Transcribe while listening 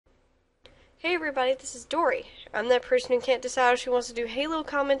Hey everybody, this is Dory. I'm that person who can't decide if she wants to do Halo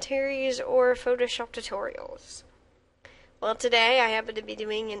commentaries or Photoshop tutorials. Well, today I happen to be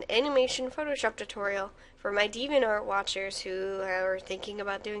doing an animation Photoshop tutorial for my DeviantArt watchers who are thinking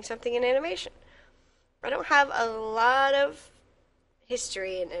about doing something in animation. I don't have a lot of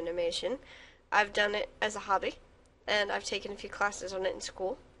history in animation. I've done it as a hobby, and I've taken a few classes on it in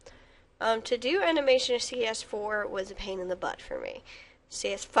school. To do animation in CS4 was a pain in the butt for me.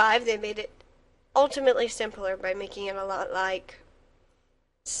 CS5, they made it ultimately simpler by making it a lot like,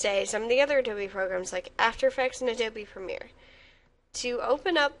 say, some of the other Adobe programs like After Effects and Adobe Premiere. To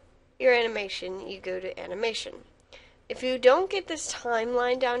open up your animation, you go to Animation. If you don't get this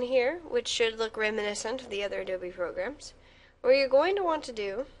timeline down here, which should look reminiscent of the other Adobe programs, what you're going to want to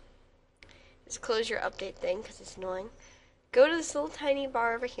do is close your update thing because it's annoying. Go to this little tiny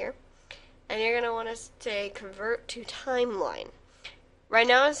bar over here, and you're going to want to say Convert to Timeline. Right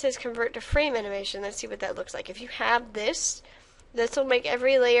now it says convert to frame animation. Let's see what that looks like. If you have this will make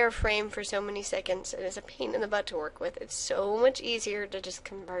every layer frame for so many seconds, and it's a pain in the butt to work with. It's so much easier to just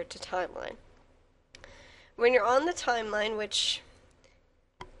convert to timeline. When you're on the timeline, which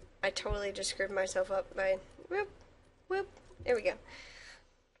I totally just screwed myself up by whoop, whoop, there we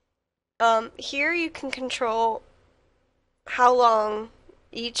go. Here you can control how long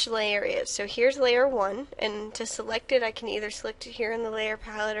each layer is. So here's layer 1, and to select it I can either select it here in the layer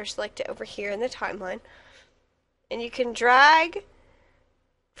palette or select it over here in the timeline. And you can drag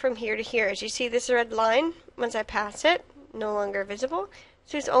from here to here. As you see this red line, once I pass it, no longer visible.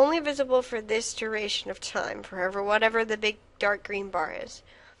 So it's only visible for this duration of time, forever, whatever the big dark green bar is.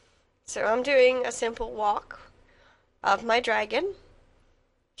 So I'm doing a simple walk of my dragon.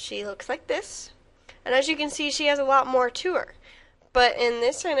 She looks like this. And as you can see, she has a lot more to her. But in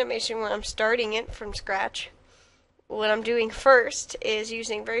this animation, when I'm starting it from scratch, what I'm doing first is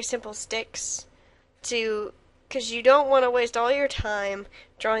using very simple sticks because you don't want to waste all your time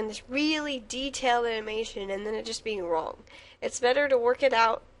drawing this really detailed animation and then it just being wrong. It's better to work it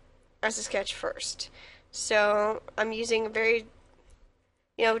out as a sketch first. So I'm using to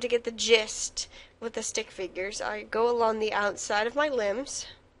get the gist with the stick figures, I go along the outside of my limbs.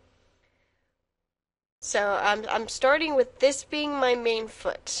 So I'm starting with this being my main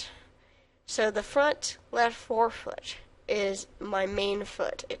foot. So the front left forefoot is my main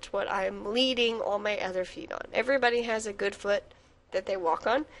foot. It's what I'm leading all my other feet on. Everybody has a good foot that they walk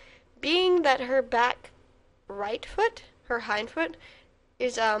on. Being that her back right foot, her hind foot,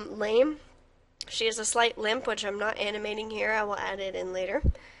 is lame. She has a slight limp, which I'm not animating here. I will add it in later.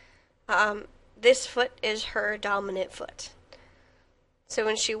 This foot is her dominant foot. So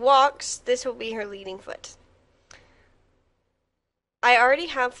when she walks, this will be her leading foot. I already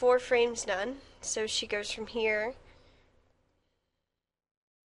have 4 frames done, so she goes from here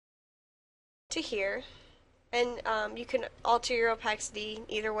to here. And you can alter your opacity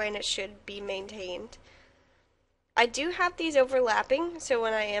either way and it should be maintained. I do have these overlapping, so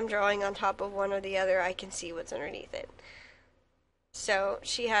when I am drawing on top of one or the other, I can see what's underneath it. So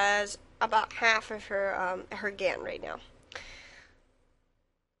she has about half of her GAN right now.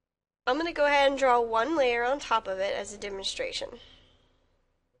 I'm going to go ahead and draw one layer on top of it as a demonstration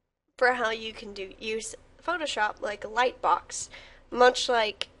for how you can use Photoshop like a light box, much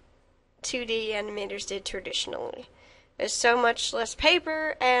like 2D animators did traditionally. There's so much less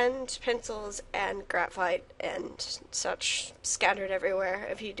paper and pencils and graphite and such scattered everywhere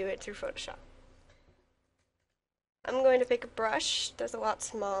if you do it through Photoshop. I'm going to pick a brush that's a lot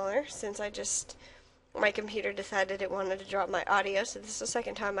smaller since my computer decided it wanted to drop my audio, so this is the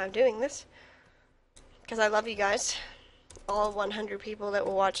second time I'm doing this. Because I love you guys. All 100 people that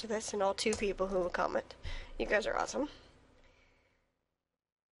will watch this and all 2 people who will comment. You guys are awesome.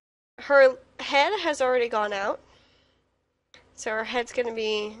 Her head has already gone out. So her head's going to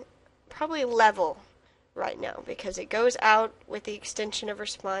be probably level right now because it goes out with the extension of her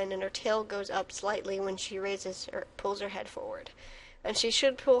spine and her tail goes up slightly when she pulls her head forward. And she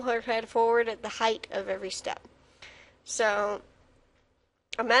should pull her head forward at the height of every step. So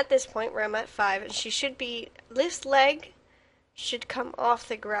I'm at this point where I'm at 5, and this leg should come off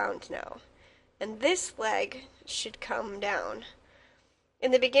the ground now. And this leg should come down.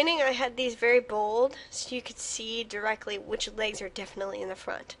 In the beginning I had these very bold so you could see directly which legs are definitely in the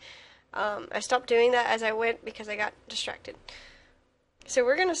front. I stopped doing that as I went because I got distracted. So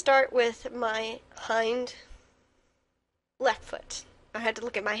we're going to start with my hind left foot. I had to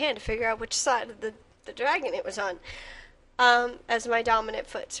look at my hand to figure out which side of the dragon it was on as my dominant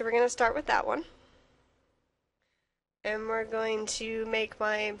foot. So we're going to start with that one. And we're going to make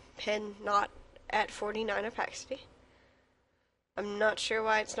my pen not at 49 opacity. I'm not sure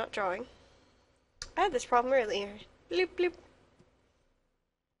why it's not drawing. I had this problem earlier. Bloop, bloop.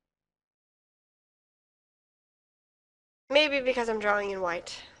 Maybe because I'm drawing in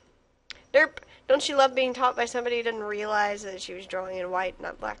white. Derp. Don't you love being taught by somebody who didn't realize that she was drawing in white,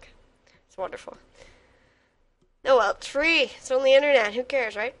 not black? It's wonderful. Oh well, it's free. It's on the internet. Who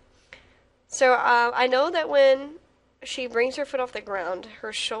cares, right? So I know that when she brings her foot off the ground,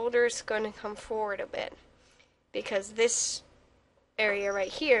 her shoulder's going to come forward a bit because this area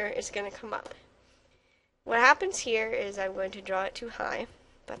right here is going to come up. What happens here is I'm going to draw it too high,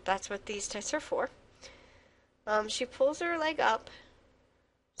 but that's what these tests are for. She pulls her leg up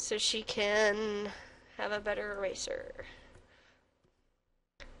so she can have a better eraser.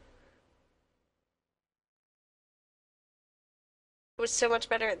 It was so much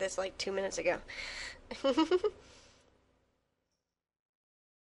better at this like 2 minutes ago.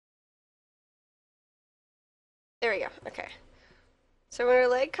 There we go. Okay. So when her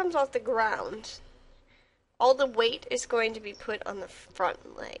leg comes off the ground, all the weight is going to be put on the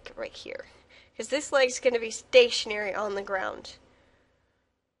front leg right here. Because this leg's going to be stationary on the ground.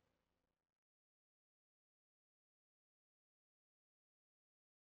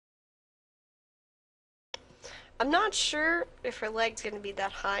 I'm not sure if her leg's going to be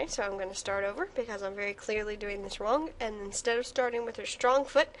that high, so I'm going to start over because I'm very clearly doing this wrong. And instead of starting with her strong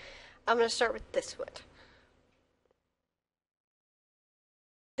foot, I'm going to start with this foot.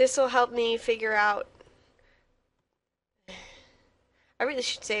 This will help me figure out. I really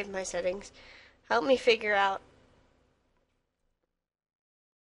should save my settings. Help me figure out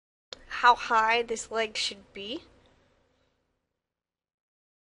how high this leg should be.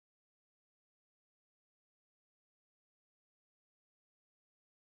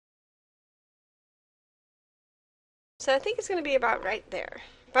 So I think it's going to be about right there.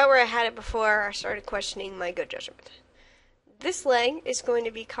 About where I had it before I started questioning my good judgment. This leg is going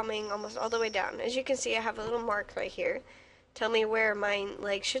to be coming almost all the way down. As you can see, I have a little mark right here. Tell me where my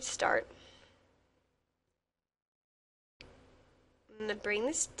leg should start. I'm going to bring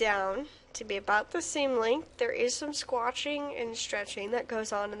this down to be about the same length. There is some squashing and stretching that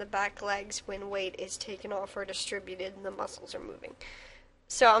goes on in the back legs when weight is taken off or distributed and the muscles are moving.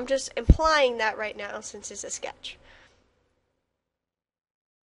 So I'm just implying that right now since it's a sketch.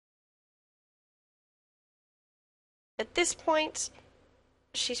 At this point,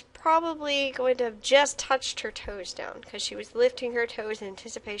 she's probably going to have just touched her toes down because she was lifting her toes in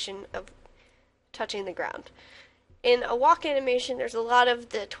anticipation of touching the ground. In a walk animation, there's a lot of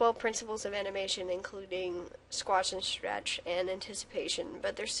the 12 principles of animation, including squash and stretch and anticipation,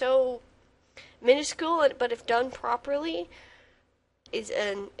 but they're so minuscule, but if done properly, is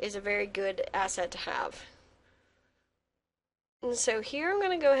a very good asset to have. And so here I'm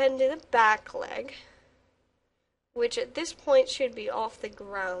going to go ahead and do the back leg, which at this point should be off the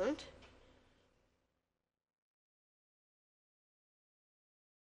ground.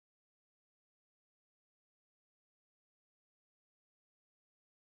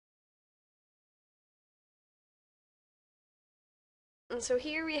 And so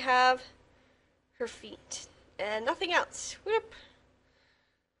here we have her feet and nothing else. Whoop.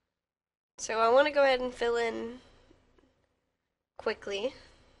 So I want to go ahead and fill in quickly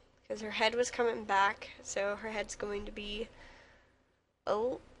because her head was coming back, so her head's going to be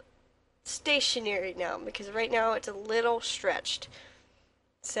stationary now because right now it's a little stretched.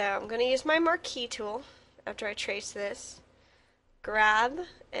 So I'm going to use my marquee tool after I trace this, grab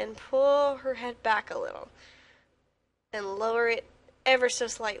and pull her head back a little and lower it ever so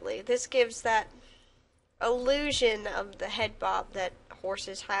slightly. This gives that illusion of the head bob that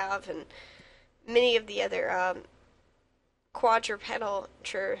horses have and many of the other quadrupedal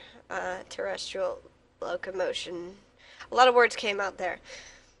terrestrial locomotion. A lot of words came out there.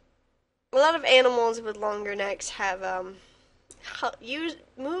 A lot of animals with longer necks have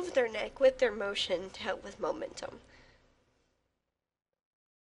move their neck with their motion to help with momentum.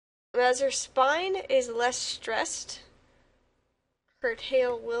 As her spine is less stressed, her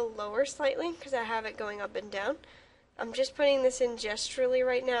tail will lower slightly because I have it going up and down. I'm just putting this in gesturally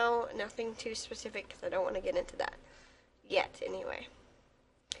right now, nothing too specific because I don't want to get into that yet anyway.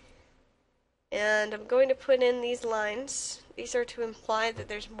 And I'm going to put in these lines. These are to imply that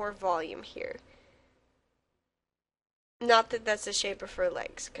there's more volume here. Not that that's the shape of her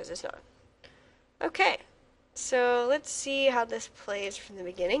legs, because it's not. Okay, so let's see how this plays from the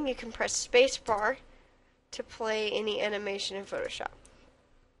beginning. You can press spacebar to play any animation in Photoshop.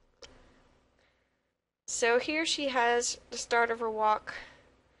 So here she has the start of her walk,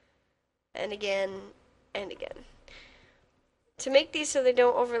 and again, and again. To make these so they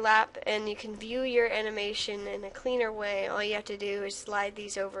don't overlap and you can view your animation in a cleaner way, all you have to do is slide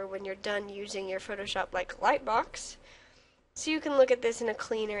these over when you're done using your Photoshop like Lightbox, so you can look at this in a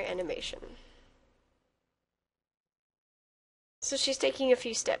cleaner animation. So she's taking a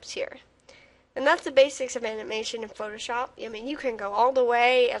few steps here. And that's the basics of animation in Photoshop. I mean, you can go all the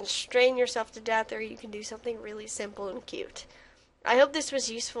way and strain yourself to death, or you can do something really simple and cute. I hope this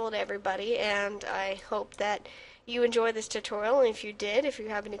was useful to everybody, and I hope that you enjoyed this tutorial. And if you did, if you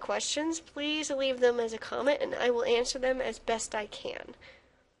have any questions, please leave them as a comment, and I will answer them as best I can.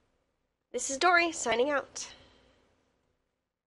 This is Dory, signing out.